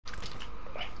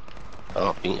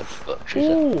Oh, peanut butter.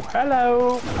 Ooh,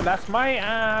 hello. That's my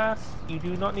ass. You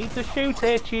do not need to shoot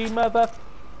it, you mother.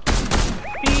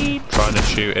 Beep. Trying to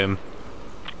shoot him.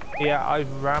 Yeah, I've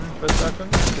ran for a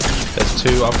second. There's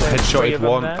two. I've There's three headshotted of them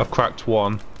one. there. I've cracked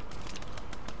one.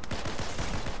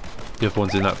 The other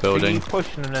one's in that Are building. you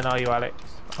pushing them then, are you, Alex?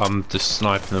 I'm just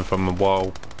sniping them from a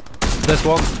wall. There's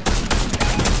one.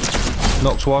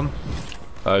 Knocked one.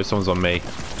 Oh, someone's on me.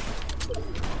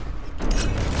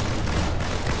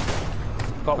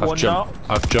 Got one knocked.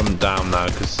 I've jumped down now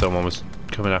because someone was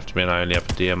coming after me and I only have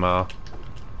a DMR.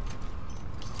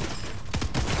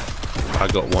 I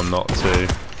got one knock too.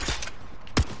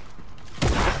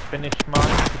 Finish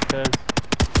mine because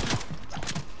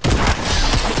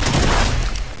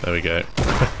There we go.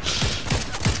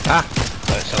 Ah!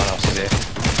 No, someone else is here.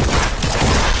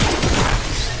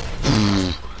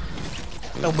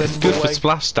 a win Good boy. for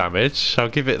splash damage, I'll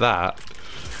give it that.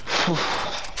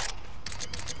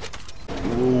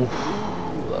 Ooh,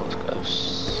 that was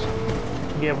close.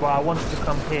 Yeah, well, I wanted to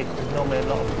come here because there's normally a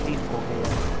lot of people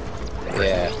here.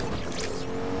 Yeah.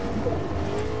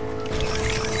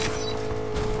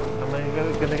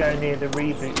 I'm gonna go near the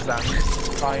reboot van.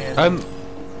 Try and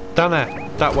Down there,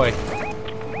 that way.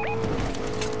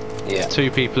 Yeah. Two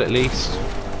people at least.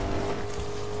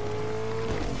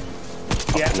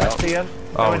 yeah, I see him.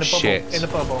 Oh, in the shit. Bubble, in the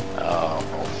bubble. Oh,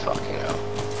 fucking hell.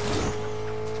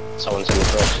 Someone's in the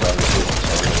first one,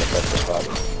 someone's in the first as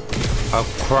well.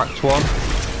 I've cracked one.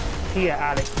 Here,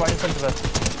 Alex, right in front of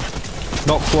us.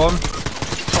 Knocked one.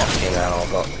 Fucking hell,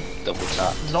 I got double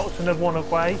tapped. Knocked another one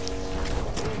away.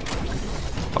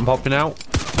 I'm popping out.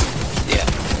 Yeah.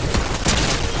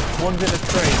 One's in a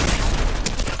tree.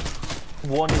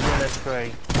 One is in a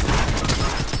tree.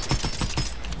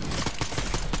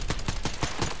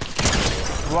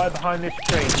 Right behind this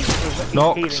tree. He's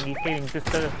Knocked. healing, just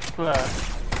a slurp.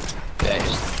 Yeah,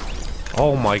 just...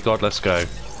 Oh my god, let's go.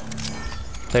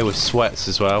 They were sweats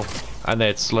as well. And they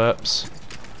had slurps.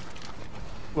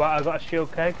 Right, I got a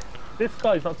shield keg. This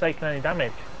guy's not taking any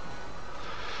damage.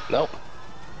 Nope.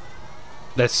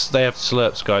 They have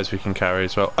slurps, guys, we can carry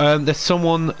as well. There's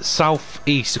someone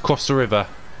southeast across the river.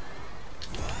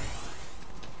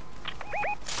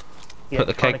 Yeah, Put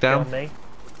the trying keg to kill down. me.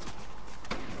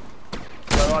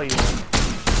 Where are you?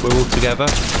 We're all together.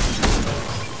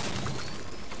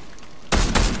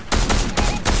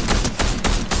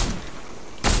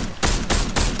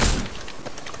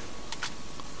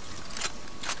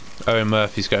 Owen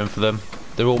Murphy's going for them.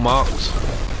 They're all marked.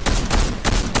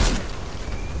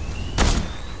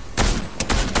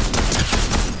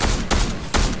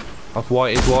 I've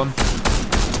whited one.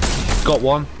 Got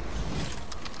one.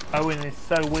 Owen is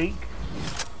so weak.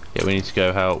 Yeah, we need to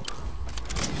go help.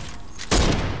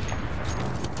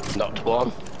 Knocked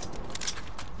one.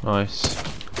 Nice.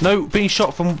 No, being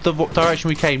shot from the direction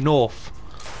we came, north.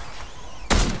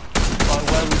 Right,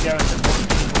 where are we going then? What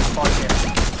team will fight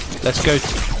here? Let's go.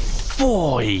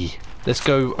 Boy! Let's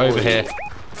go over here.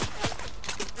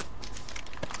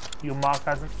 Your mark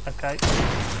hasn't? Okay.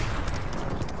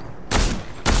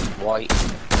 White.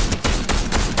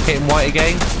 Hit him white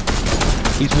again.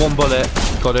 He's one bullet.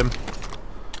 Got him.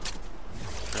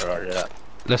 Right, yeah.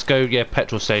 Let's go, yeah,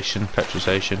 petrol station. Petrol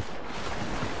station.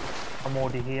 I'm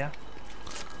already here.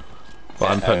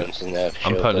 But I'm putting Aaron's in there, a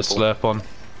slurp on.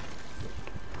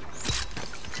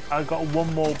 I got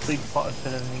one more big pot of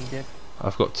than needed.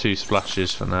 I've got 2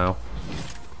 splashes for now.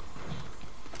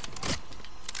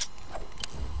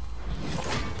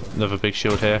 Another big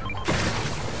shield here.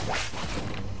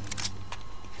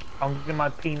 I'm getting my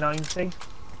P90.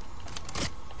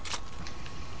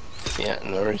 Yeah,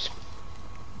 no worries.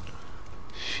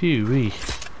 Phew-wee.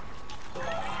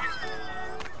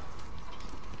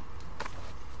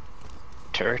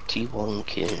 $31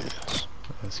 kills.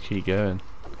 Let's keep going.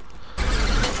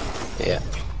 Yeah.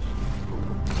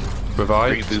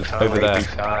 Revive over there.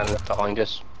 Behind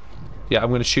us. Yeah, I'm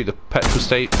going to shoot the petrol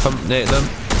state pump near them.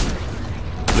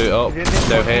 Loot up.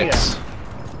 No hits.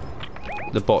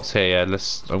 The bot's here. Yeah,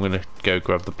 I'm going to go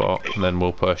grab the bot and then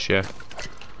we'll push. Yeah.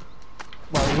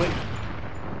 Well,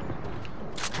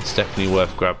 It's definitely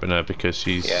worth grabbing her because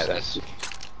she's. Yeah, that's.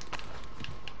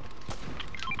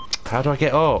 How do I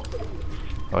get up?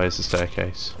 Oh, here's the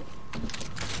staircase.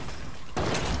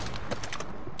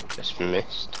 Just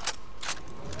missed.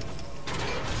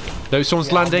 No, someone's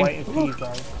I'm landing. waiting for you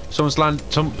guys.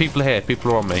 Some people are here.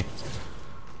 People are on me.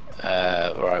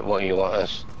 Right, what do you want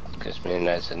us? Because me and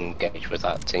Ned's engaged with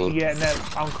that team. Yeah, no,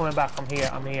 I'm coming back. I'm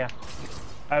here.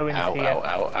 Owen's Ow, here. ow,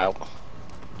 ow, ow.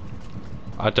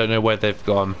 I don't know where they've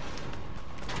gone.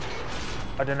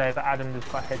 I don't know if Adam has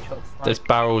got headshots. There's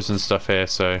barrels and stuff here,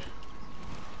 so.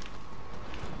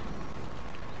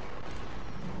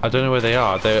 I don't know where they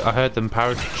are. I heard them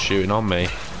parachuting on me.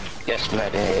 Yes,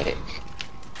 medic.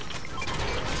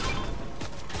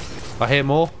 I hear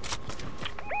more.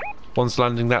 One's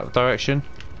landing that direction.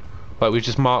 Like we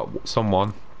just marked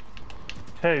someone.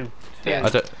 Two. Yeah. I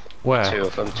don't. Where? Two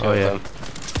of them. Two Oh, of yeah. them.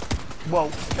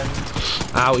 Whoa.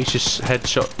 Ow! He's just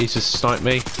headshot. He's just sniped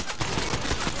me.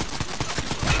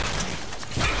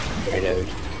 Reload.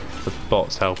 The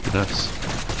bot's helping us.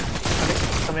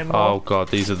 Come in more. Oh god,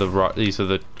 these are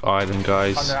the island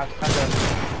guys.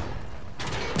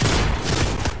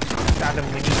 Adam,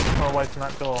 we need to come away from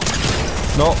that door.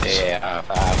 Knocked. Yeah, I've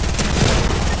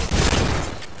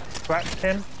Cracked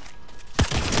him.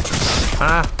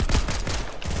 Ah.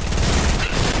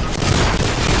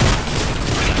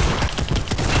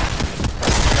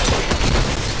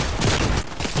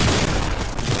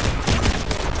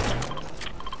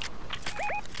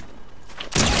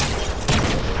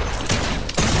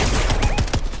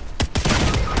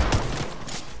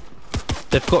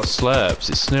 They've got slurps,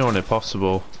 it's near on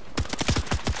impossible.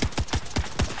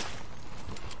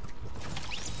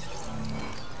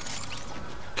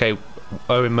 Okay,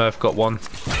 Owen Murph got one.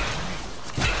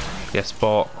 Yes,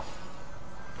 bot.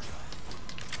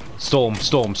 Storm.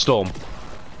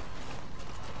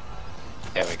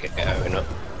 There we go, going up.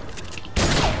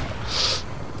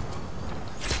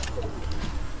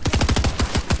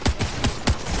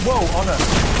 Whoa, on us.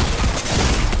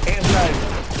 Hit him low.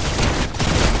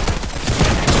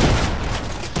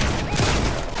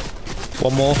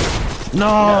 One more.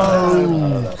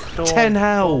 No! Storm, 10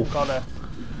 health. Storm got her.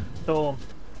 Storm.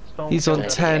 He's on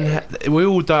 10. We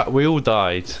all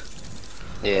died.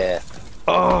 Yeah.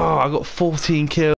 Oh, I got 14 kills.